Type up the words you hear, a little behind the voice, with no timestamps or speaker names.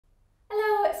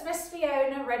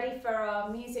Fiona, ready for our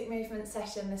music movement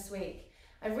session this week.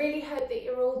 I really hope that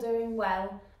you're all doing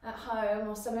well at home,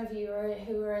 or some of you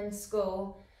who are in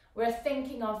school. We're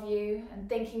thinking of you and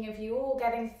thinking of you all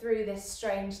getting through this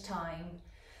strange time.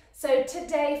 So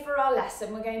today for our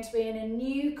lesson, we're going to be in a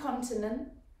new continent.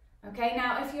 Okay,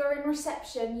 now if you're in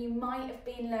reception, you might have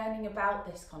been learning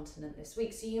about this continent this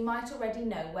week, so you might already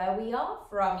know where we are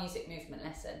for our music movement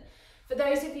lesson. For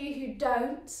those of you who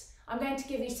don't, I'm going to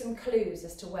give you some clues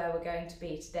as to where we're going to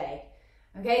be today.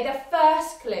 Okay, the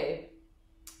first clue.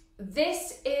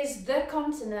 This is the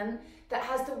continent that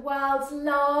has the world's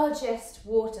largest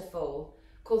waterfall,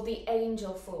 called the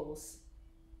Angel Falls.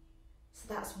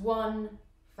 So that's one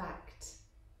fact.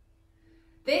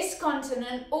 This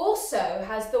continent also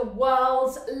has the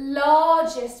world's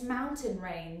largest mountain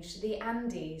range, the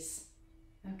Andes.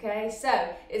 Okay,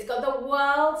 so it's got the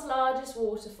world's largest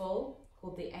waterfall,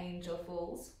 called the Angel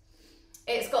Falls.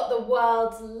 It's got the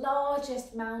world's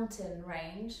largest mountain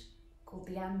range, called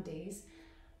the Andes.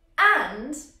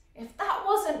 And if that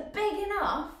wasn't big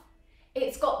enough,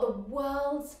 it's got the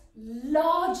world's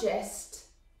largest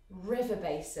river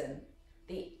basin,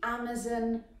 the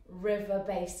Amazon River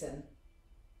Basin.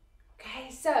 Okay,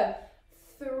 so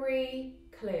 3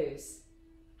 clues.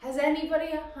 Has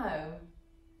anybody at home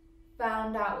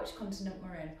found out which continent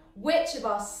we're in? Which of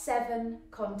our 7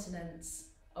 continents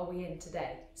are we in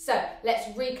today? So let's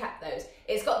recap those.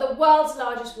 It's got the world's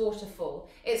largest waterfall.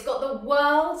 It's got the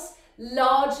world's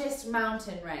largest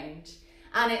mountain range,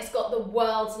 and it's got the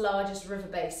world's largest river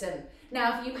basin.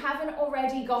 Now, if you haven't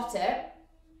already got it,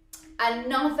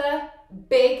 another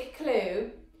big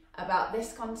clue about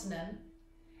this continent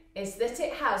is that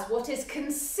it has what is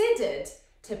considered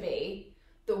to be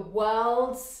the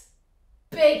world's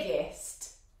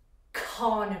biggest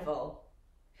carnival,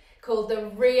 called the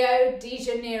Rio de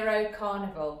Janeiro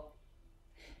Carnival.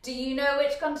 Do you know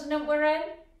which continent we're in?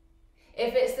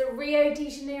 If it's the Rio de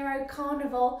Janeiro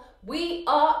Carnival, we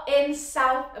are in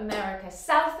South America.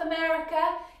 South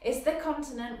America is the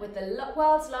continent with the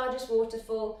world's largest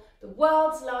waterfall, the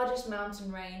world's largest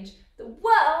mountain range, the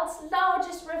world's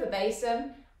largest river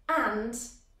basin, and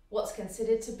what's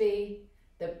considered to be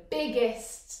the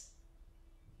biggest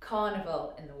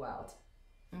carnival in the world.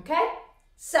 Okay?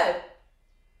 So,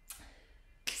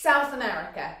 South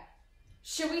America.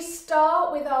 Should we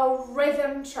start with our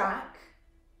rhythm track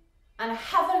and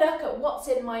have a look at what's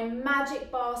in my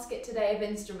magic basket today of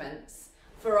instruments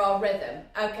for our rhythm?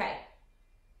 Okay.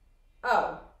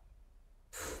 Oh.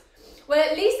 Well,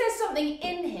 at least there's something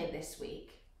in here this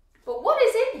week. But what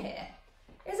is in here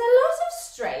is a lot of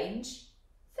strange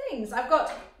things. I've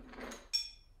got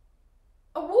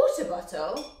a water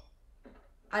bottle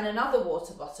and another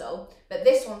water bottle, but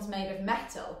this one's made of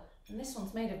metal and this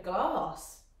one's made of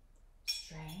glass.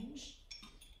 Strange.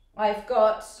 I've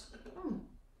got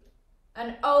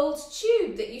an old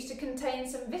tube that used to contain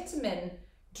some vitamin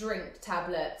drink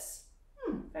tablets.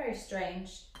 Very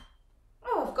strange.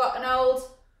 Oh, I've got an old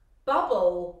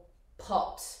bubble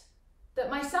pot that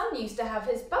my son used to have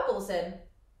his bubbles in.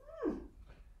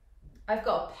 I've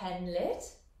got a pen lid.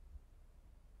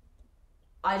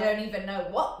 I don't even know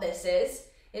what this is.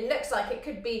 It looks like it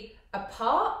could be a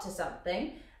part to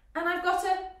something. And I've got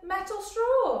a metal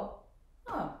straw.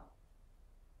 Oh,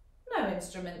 no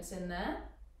instruments in there.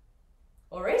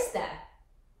 Or is there?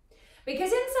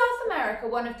 Because in South America,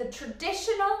 one of the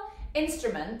traditional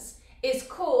instruments is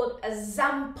called a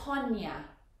zampoña.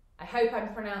 I hope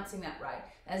I'm pronouncing that right.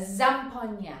 A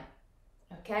zampoña,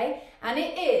 okay? And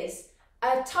it is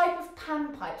a type of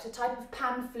panpipes, a type of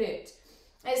pan flute.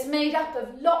 It's made up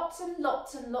of lots and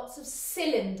lots and lots of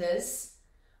cylinders,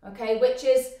 okay, which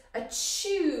is a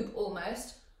tube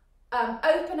almost,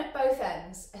 open at both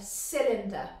ends, a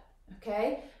cylinder.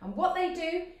 Okay, and what they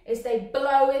do is they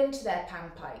blow into their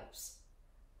panpipes.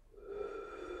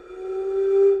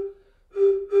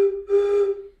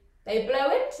 They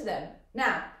blow into them.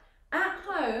 Now, at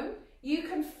home, you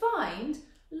can find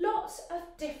lots of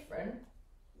different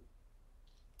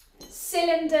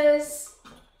cylinders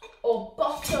or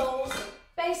bottles,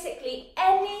 basically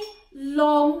any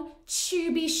long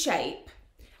tubey shape.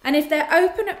 And if they're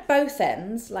open at both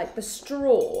ends, like the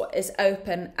straw is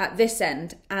open at this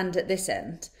end and at this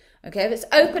end, okay, if it's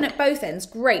open at both ends,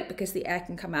 great, because the air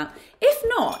can come out. If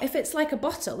not, if it's like a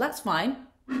bottle, that's fine.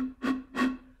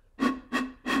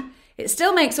 It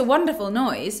still makes a wonderful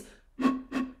noise.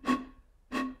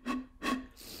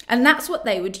 And that's what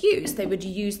they would use. They would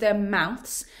use their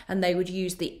mouths and they would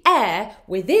use the air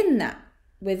within that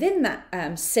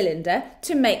cylinder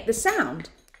to make the sound.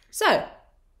 So,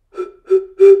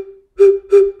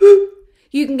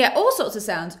 you can get all sorts of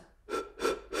sounds.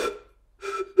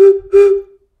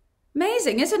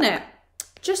 amazing, isn't it?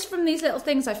 Just from these little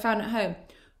things I found at home.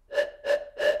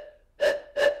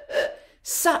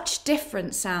 Such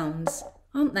different sounds,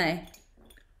 aren't they?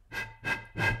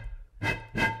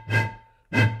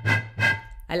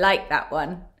 I like that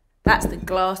one. That's the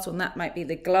glass one. That might be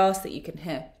the glass that you can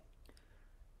hear.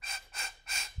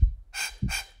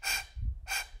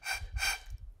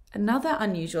 Another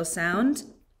unusual sound.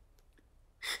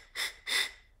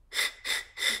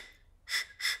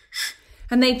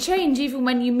 And they change even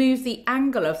when you move the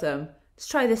angle of them. Let's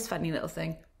try this funny little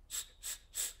thing.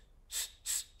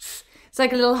 It's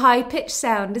like a little high-pitched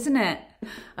sound, isn't it?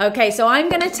 Okay, so I'm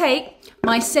going to take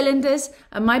my cylinders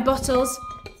and my bottles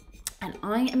and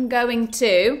I am going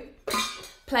to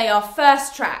play our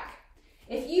first track.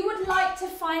 If you would like to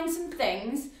find some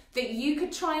things that you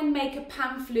could try and make a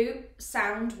pan flute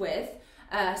sound with,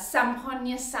 a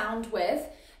samponia sound with,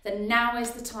 then now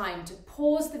is the time to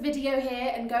pause the video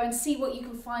here and go and see what you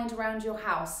can find around your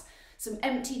house. Some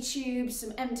empty tubes,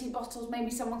 some empty bottles, maybe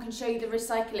someone can show you the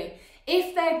recycling.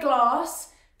 If they're glass,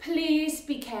 please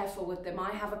be careful with them.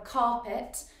 I have a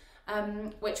carpet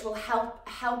which will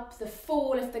help the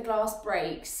fall if the glass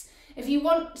breaks. If you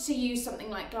want to use something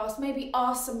like glass, maybe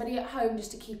ask somebody at home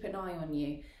just to keep an eye on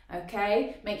you,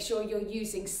 okay? Make sure you're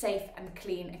using safe and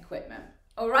clean equipment.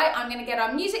 All right, I'm gonna get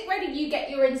our music ready, you get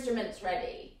your instruments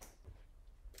ready.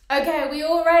 Okay, are we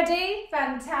all ready?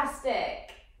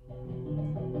 Fantastic.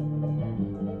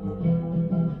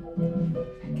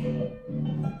 Okay.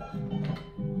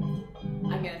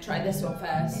 I'm gonna try this one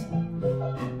first.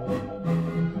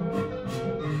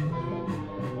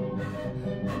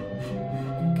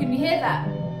 Can you hear that?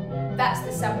 That's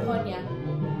the samponia.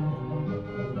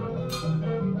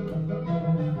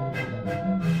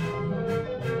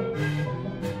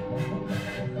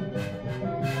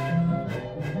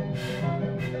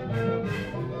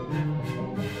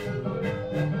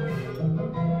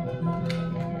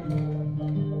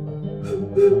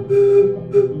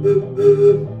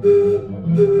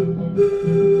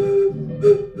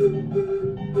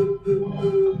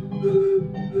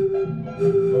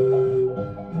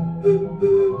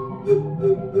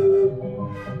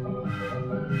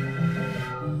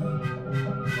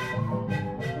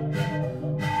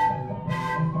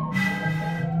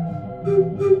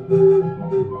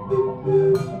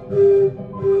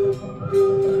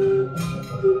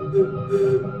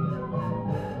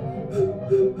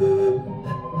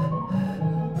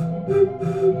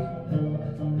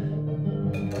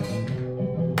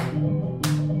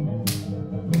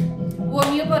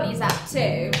 Warm your bodies up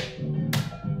too.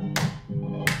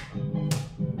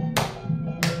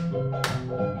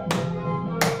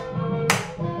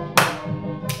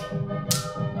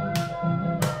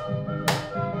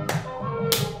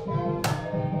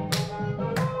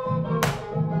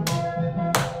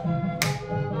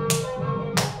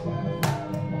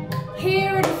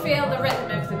 Hear and feel the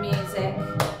rhythm of the music.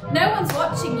 No one's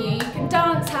watching you, you can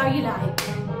dance how you like.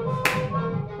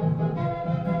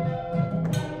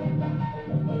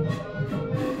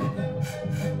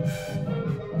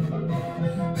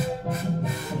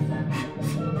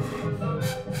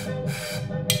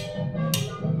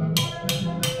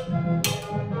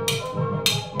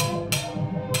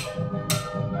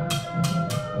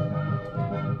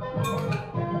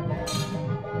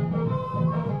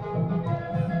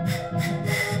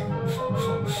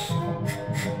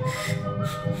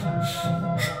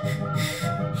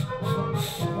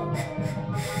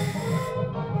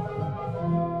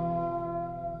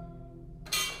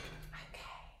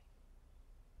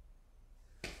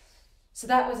 So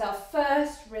that was our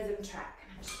first rhythm track.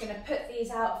 I'm just going to put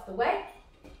these out of the way.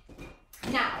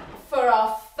 Now, for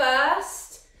our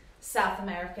first South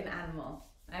American animal.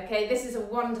 Okay, this is a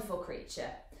wonderful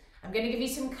creature. I'm going to give you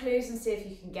some clues and see if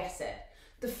you can guess it.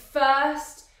 The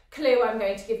first clue I'm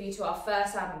going to give you to our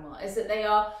first animal is that they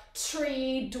are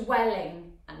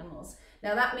tree-dwelling animals.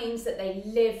 Now that means that they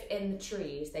live in the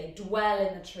trees, they dwell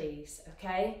in the trees,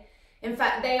 okay? In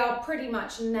fact, they are pretty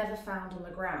much never found on the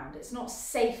ground. It's not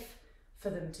safe for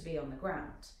them to be on the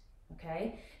ground,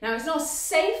 okay? Now it's not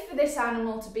safe for this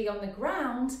animal to be on the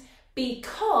ground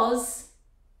because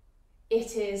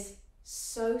it is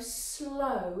so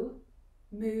slow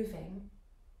moving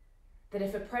that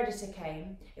if a predator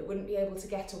came, it wouldn't be able to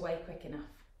get away quick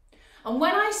enough. And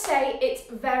when I say it's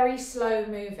very slow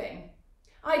moving,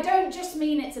 I don't just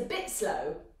mean it's a bit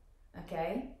slow,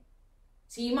 okay?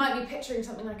 So you might be picturing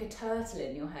something like a turtle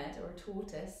in your head or a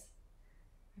tortoise,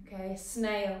 okay, a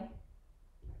snail.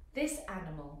 This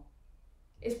animal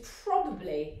is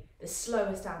probably the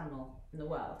slowest animal in the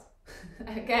world,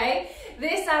 okay?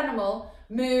 This animal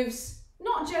moves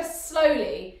not just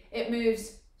slowly, it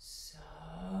moves so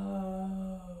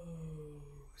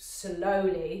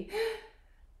slowly.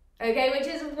 Okay, which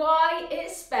is why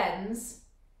it spends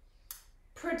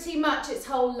pretty much its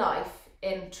whole life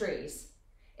in trees.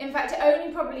 In fact, it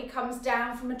only probably comes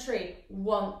down from a tree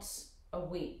once a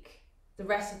week. The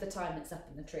rest of the time it's up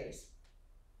in the trees.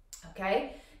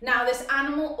 Okay, now this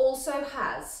animal also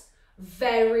has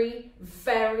very,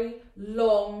 very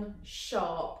long,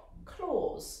 sharp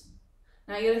claws.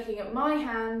 Now you're looking at my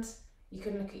hand, you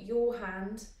can look at your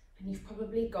hand, and you've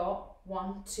probably got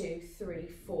 1, 2, 3,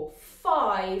 4,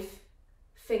 5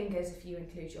 fingers if you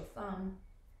include your thumb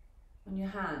on your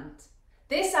hand.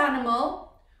 This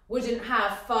animal wouldn't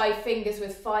have 5 fingers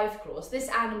with 5 claws. This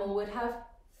animal would have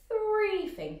 3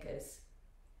 fingers.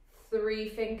 3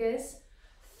 fingers,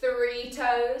 3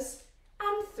 toes,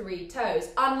 and 3 toes,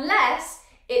 unless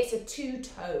it's a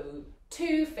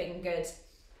 2-fingered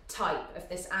type of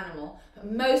this animal.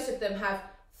 But most of them have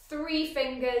 3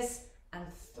 fingers and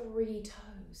 3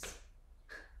 toes.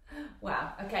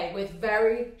 Wow, okay, with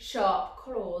very sharp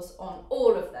claws on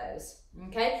all of those,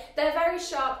 okay? Their very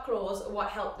sharp claws are what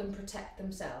help them protect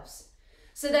themselves.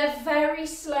 So they're very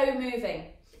slow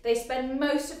moving. They spend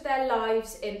most of their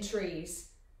lives in trees,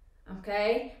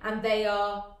 okay? And they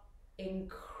are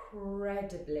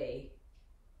incredibly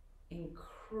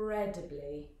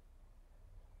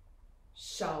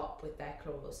sharp with their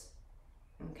claws,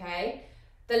 okay?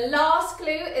 The last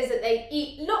clue is that they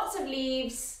eat lots of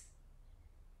leaves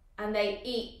and they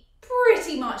eat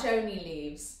pretty much only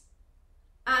leaves.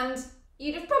 And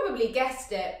you'd have probably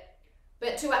guessed it,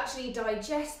 but to actually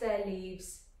digest their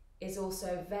leaves is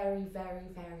also very, very,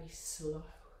 very slow.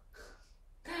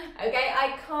 Okay,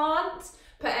 I can't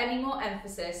put any more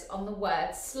emphasis on the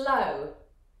word slow.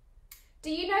 Do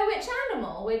you know which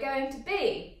animal we're going to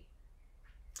be?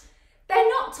 They're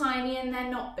not tiny and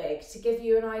they're not big. To give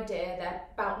you an idea, they're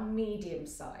about medium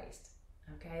sized.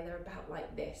 Okay, they're about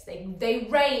like this. They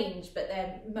range, but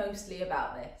they're mostly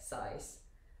about this size.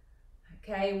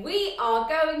 Okay, we are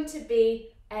going to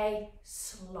be a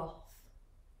sloth.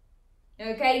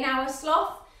 Okay, now a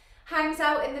sloth hangs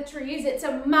out in the trees. It's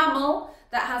a mammal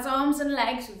that has arms and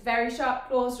legs with very sharp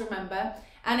claws, remember,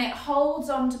 and it holds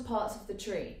on to parts of the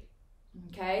tree.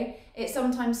 Okay, it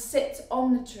sometimes sits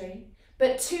on the tree,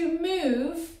 but to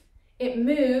move, it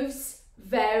moves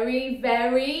very,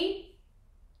 very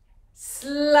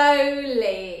slowly,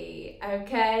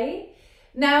 okay?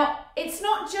 Now, it's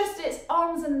not just its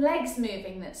arms and legs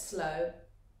moving that's slow.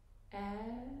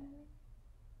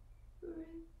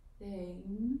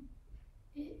 Everything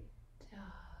it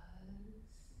does,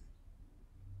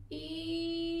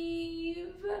 even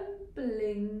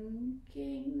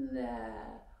blinking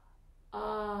their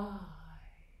eyes,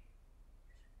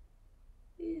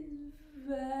 is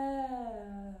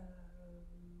very,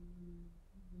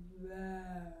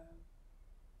 very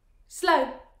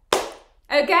slow.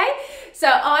 Okay, so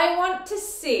I want to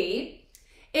see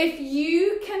if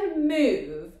you can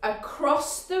move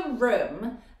across the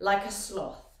room like a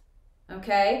sloth.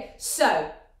 Okay,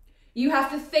 so you have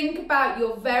to think about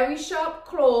your very sharp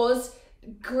claws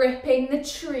gripping the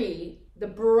tree, the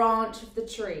branch of the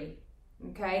tree.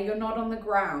 Okay, you're not on the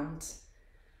ground.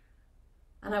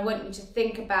 And I want you to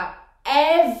think about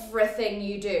everything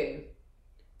you do.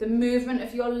 The movement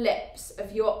of your lips,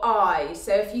 of your eyes.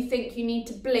 So if you think you need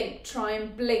to blink, try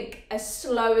and blink as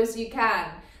slow as you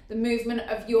can. The movement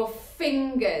of your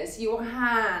fingers, your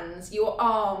hands, your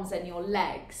arms and your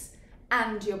legs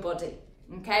and your body.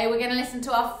 Okay, we're going to listen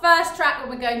to our first track and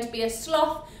we're going to be a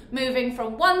sloth moving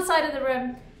from one side of the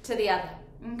room to the other.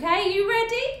 Okay, you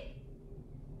ready?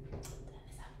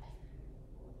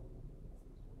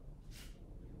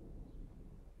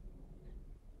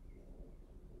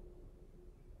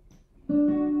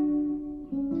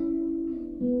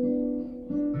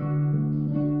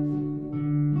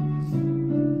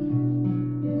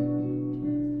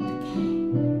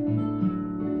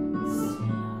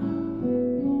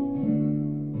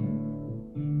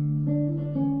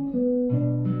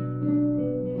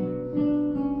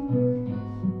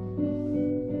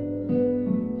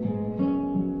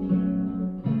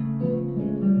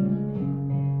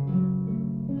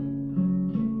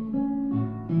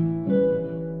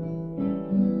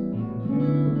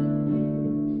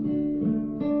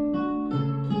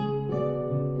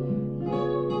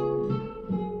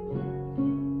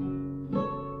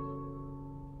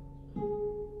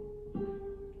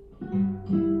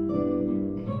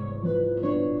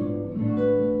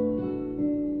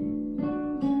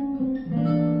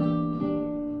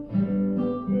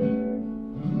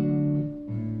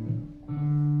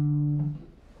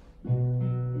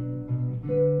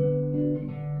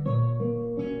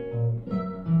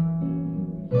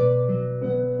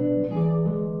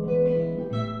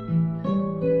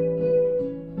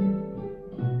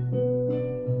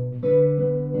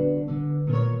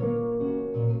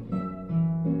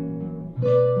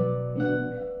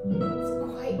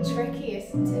 tricky,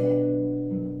 isn't it?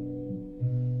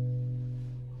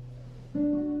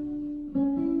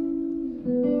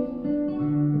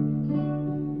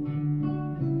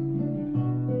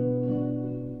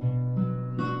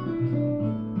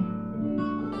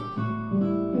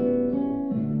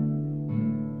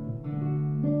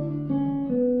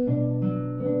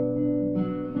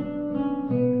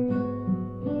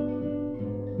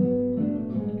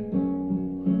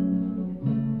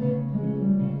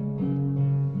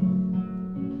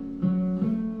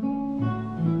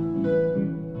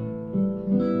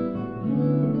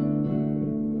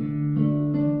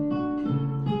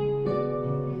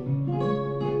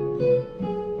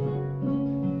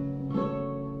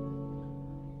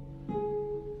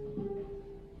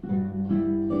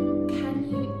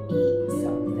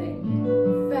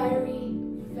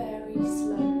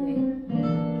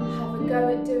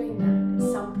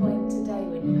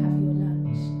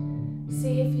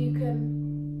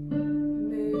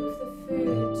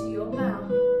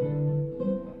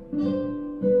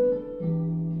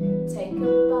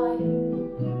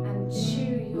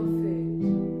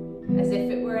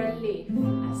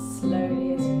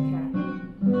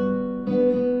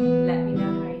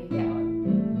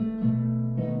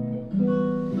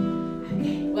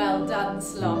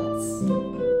 Sloths.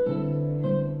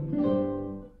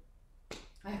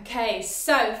 Okay,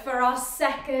 so for our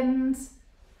second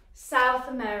South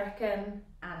American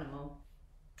animal,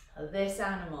 this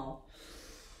animal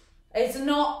is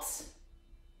not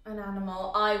an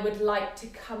animal I would like to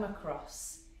come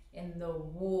across in the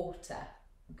water.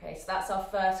 Okay, so that's our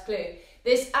first clue.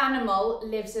 This animal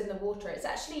lives in the water. It's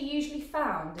actually usually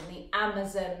found in the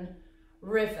Amazon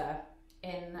River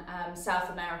in South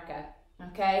America.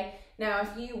 Okay, now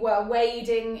if you were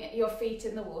wading your feet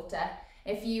in the water,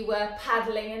 if you were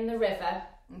paddling in the river,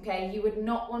 okay, you would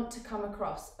not want to come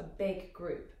across a big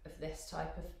group of this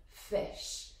type of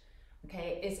fish.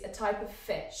 Okay, it is a type of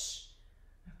fish.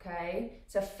 Okay,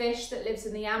 it's a fish that lives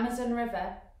in the Amazon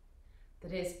River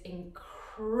that is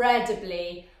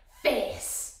incredibly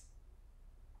fierce.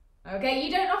 Okay,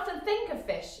 you don't often think of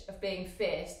fish of being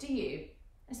fierce, do you?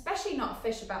 Especially not a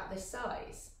fish about this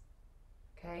size.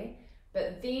 Okay.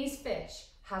 But these fish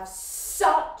have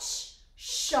such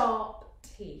sharp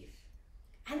teeth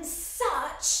and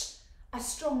such a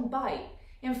strong bite.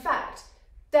 In fact,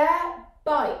 their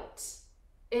bite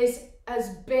is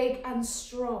as big and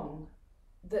strong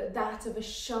as that of a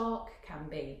shark can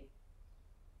be.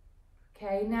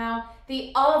 Okay, now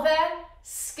the other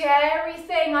scary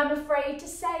thing I'm afraid to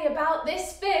say about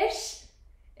this fish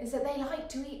is that they like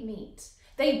to eat meat.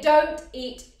 They don't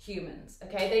eat humans,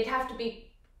 okay? They'd have to be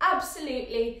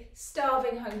absolutely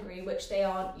starving hungry, which they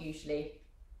aren't usually,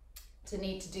 to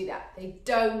need to do that. They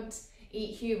don't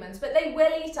eat humans, but they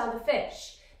will eat other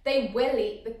fish. They will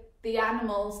eat the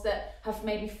animals that have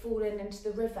maybe fallen into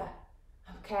the river,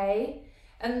 okay?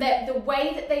 And the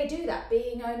way that they do that,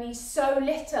 being only so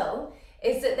little,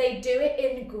 is that they do it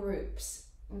in groups,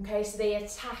 okay? So they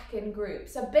attack in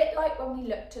groups, a bit like when we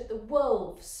looked at the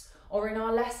wolves, or in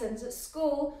our lessons at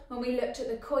school when we looked at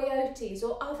the coyotes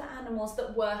or other animals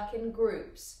that work in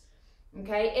groups.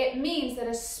 Okay, it means that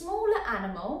a smaller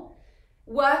animal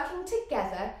working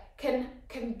together can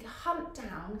hunt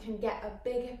down, can get a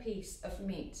bigger piece of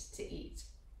meat to eat.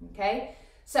 Okay,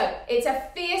 so it's a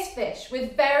fierce fish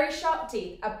with very sharp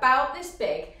teeth, about this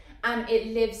big, and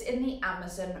it lives in the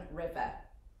Amazon River.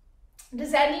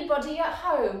 Does anybody at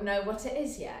home know what it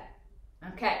is yet?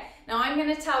 Okay, now I'm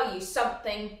going to tell you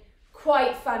something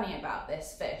quite funny about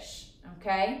this fish,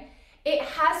 okay? It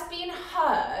has been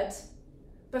heard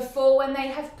before when they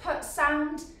have put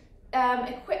sound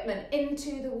equipment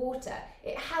into the water.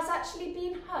 It has actually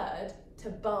been heard to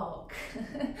bark,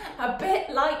 a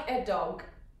bit like a dog,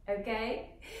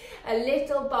 okay? A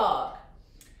little bark.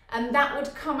 And that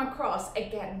would come across,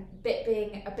 again,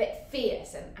 being a bit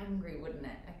fierce and angry, wouldn't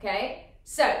it, okay?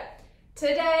 So,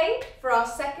 today, for our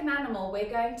second animal, we're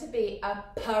going to be a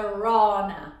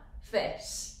piranha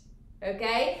fish,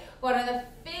 okay? One of the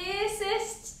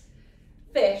fiercest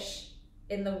fish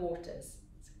in the waters.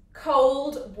 It's a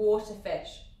cold water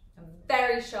fish,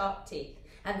 very sharp teeth,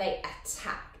 and they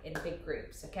attack in big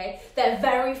groups, okay? They're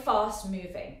very fast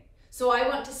moving. So I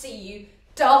want to see you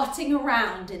darting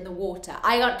around in the water.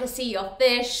 I want to see your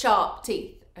fierce, sharp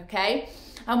teeth, okay?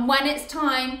 And when it's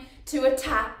time to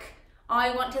attack,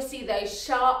 I want to see those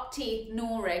sharp teeth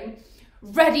gnawing,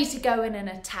 ready to go in and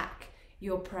attack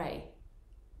your prey.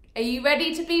 Are you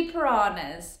ready to be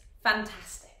piranhas?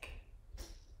 Fantastic.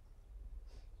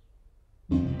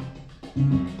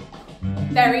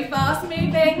 Very fast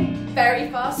moving, very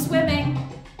fast swimming.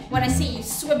 When I see you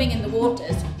swimming in the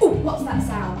waters, oh, what's that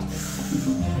sound?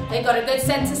 They've got a good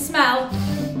sense of smell.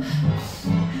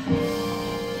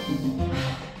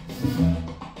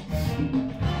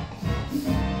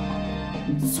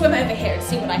 Swim over here and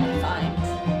see what I can find.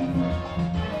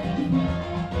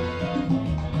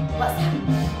 What's that?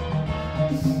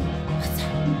 What's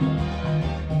that?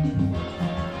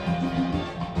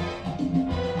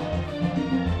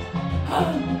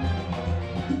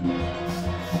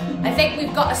 I think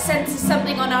we've got a sense of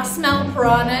something on our smell,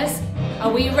 piranhas.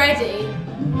 Are we ready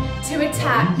to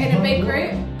attack in a big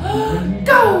group?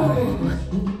 Go!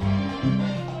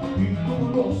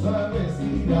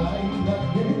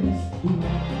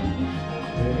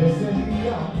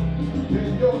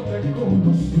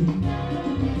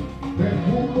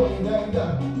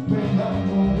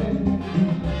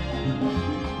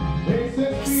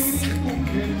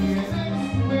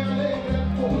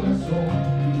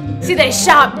 See those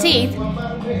sharp teeth?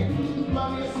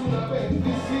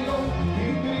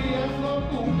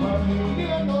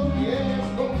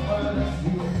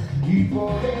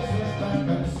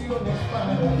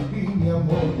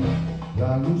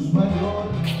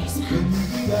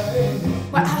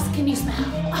 What else can you smell?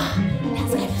 Oh,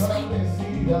 let's go this way.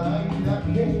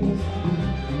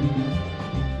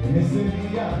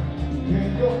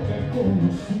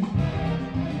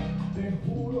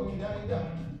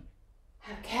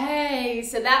 Okay,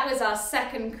 so that was our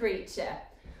second creature,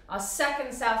 our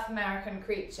second South American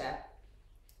creature.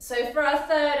 So for our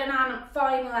third and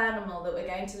final animal that we're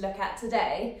going to look at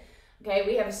today, okay,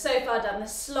 we have so far done the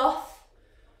sloth,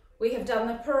 we have done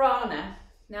the piranha.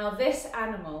 Now this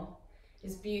animal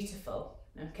is beautiful,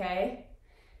 okay?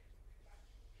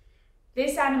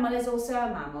 This animal is also a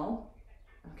mammal,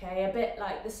 okay, a bit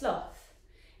like the sloth.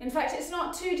 In fact, it's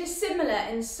not too dissimilar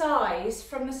in size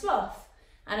from the sloth.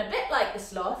 And a bit like the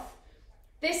sloth,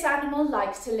 this animal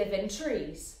likes to live in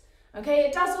trees. Okay,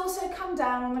 it does also come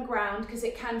down on the ground because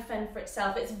it can fend for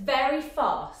itself. It's very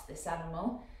fast, this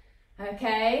animal,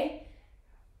 okay?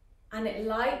 And it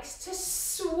likes to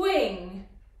swing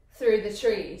through the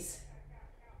trees,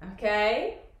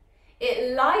 okay?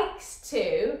 It likes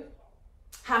to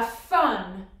have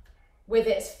fun with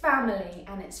its family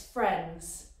and its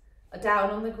friends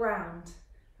down on the ground,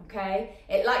 okay?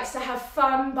 It likes to have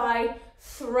fun by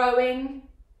throwing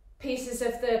pieces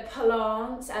of the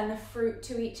plants and the fruit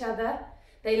to each other.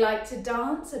 They like to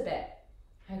dance a bit,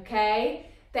 okay?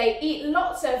 They eat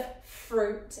lots of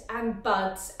fruit and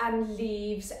buds and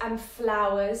leaves and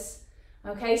flowers,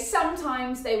 okay?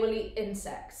 Sometimes they will eat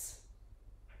insects.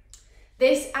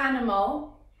 This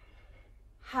animal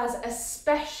has a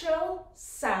special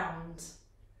sound,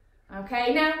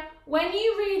 okay? Now, when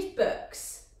you read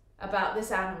books about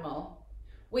this animal,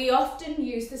 we often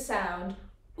use the sound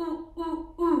ooh,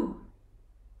 ooh, ooh,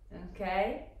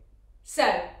 okay?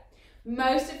 So,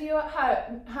 most of you at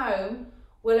home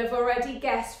will have already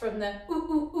guessed from the ooh,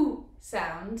 ooh, ooh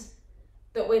sound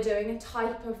that we're doing a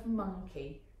type of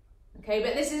monkey, okay?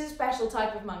 But this is a special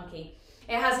type of monkey.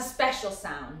 It has a special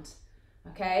sound,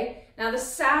 okay? Now, the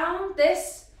sound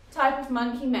this type of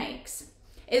monkey makes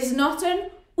is not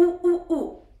an ooh, ooh,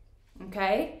 ooh,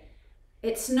 okay?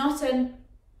 It's not an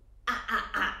ah,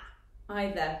 ah, ah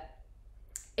either.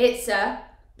 It's a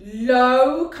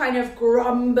low, kind of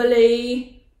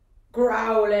grumbly,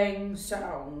 growling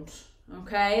sound,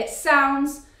 okay? It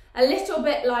sounds a little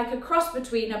bit like a cross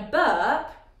between a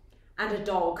burp and a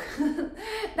dog.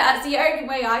 That's the only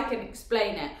way I can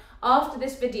explain it. After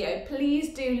this video,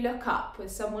 please do look up with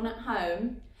someone at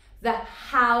home the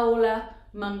howler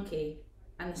monkey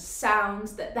and the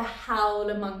sounds that the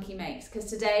howler monkey makes. Because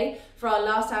today, for our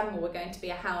last animal, we're going to be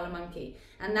a howler monkey.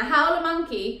 And the howler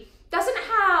monkey doesn't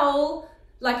howl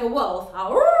like a wolf,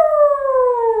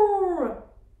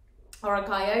 or a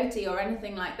coyote or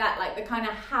anything like that, like the kind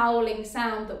of howling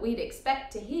sound that we'd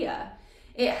expect to hear.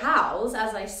 It howls,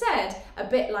 as I said, a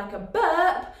bit like a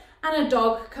burp and a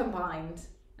dog combined,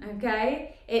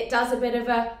 okay? It does a bit of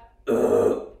a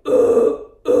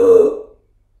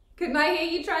Can I hear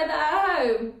you try that at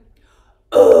home?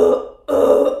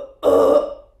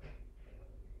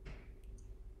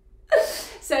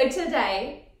 So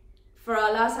today, for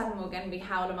our last animal, we're going to be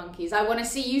howler monkeys. I want to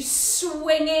see you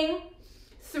swinging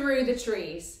through the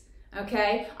trees,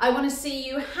 okay? I want to see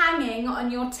you hanging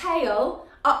on your tail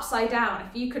upside down,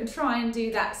 if you can try and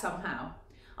do that somehow.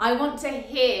 I want to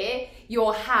hear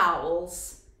your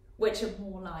howls, which are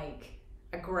more like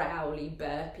a growly,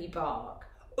 burpy bark.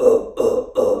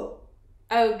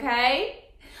 Okay?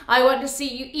 I want to see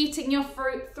you eating your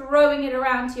fruit, throwing it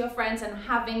around to your friends and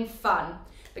having fun,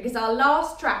 because our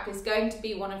last track is going to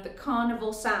be one of the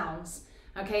carnival sounds.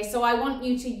 Okay, so I want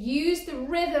you to use the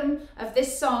rhythm of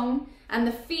this song and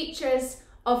the features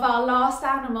of our last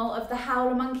animal, of the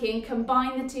howler monkey, and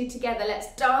combine the two together.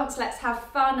 Let's dance, let's have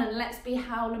fun, and let's be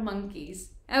howler monkeys.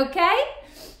 Okay?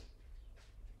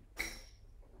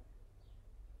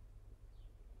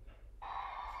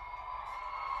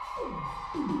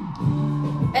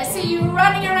 Let's see you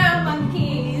running around,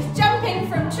 monkeys, jumping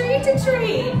from tree to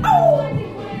tree. Oh!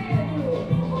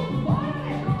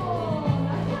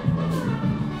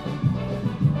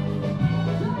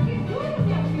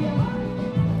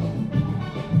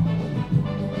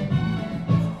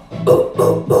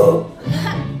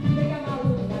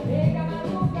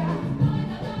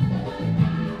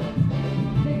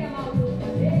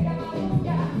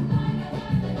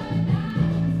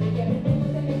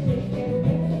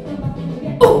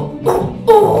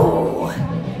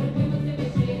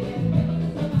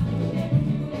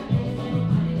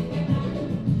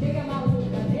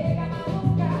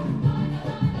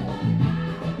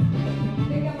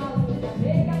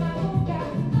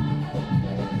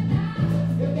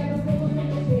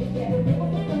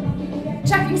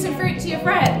 Chucking some fruit to your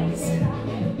friends.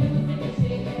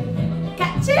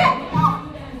 Catch it.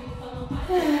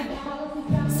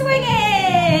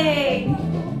 Swinging.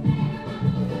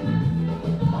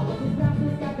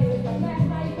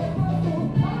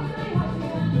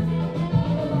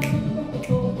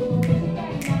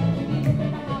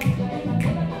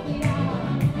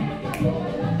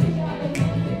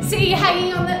 See you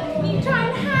hanging on the, you try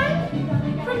and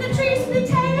hang from the trees to the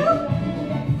tail.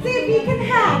 See if you can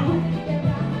hang.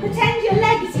 Pretend your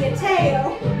leg is your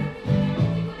tail.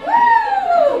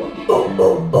 Woo!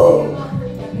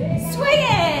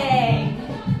 Swinging!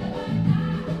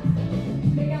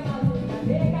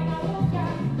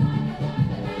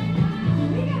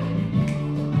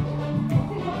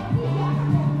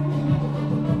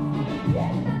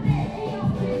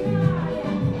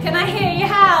 Can I hear your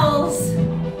howls?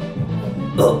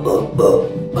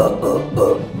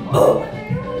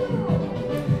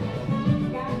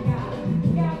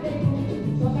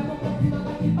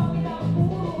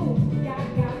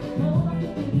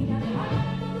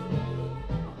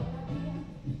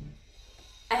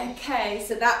 Okay,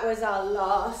 so that was our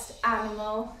last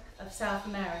animal of South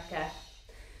America.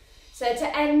 So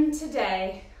to end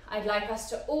today, I'd like us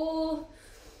to all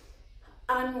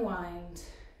unwind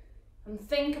and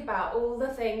think about all the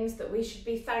things that we should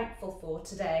be thankful for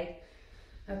today.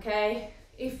 Okay,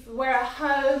 if we're at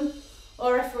home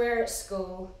or if we're at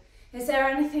school, is there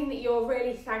anything that you're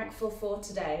really thankful for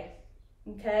today?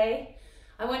 Okay,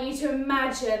 I want you to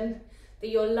imagine that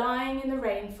you're lying in the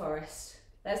rainforest.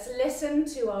 Let's listen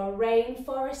to our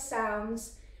rainforest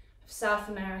sounds of South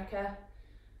America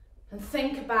and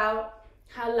think about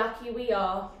how lucky we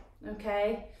are,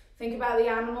 okay? Think about the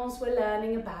animals we're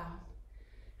learning about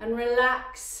and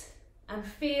relax and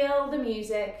feel the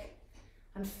music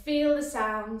and feel the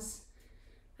sounds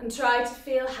and try to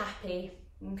feel happy,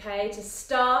 okay? To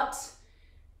start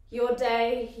your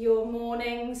day, your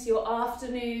mornings, your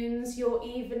afternoons, your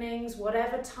evenings,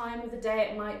 whatever time of the day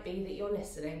it might be that you're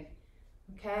listening.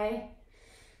 Okay,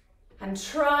 and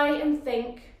try and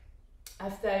think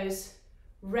of those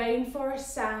rainforest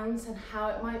sounds and how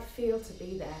it might feel to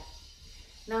be there.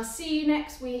 And I'll see you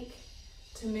next week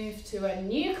to move to a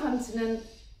new continent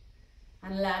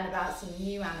and learn about some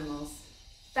new animals.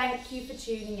 Thank you for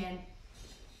tuning in.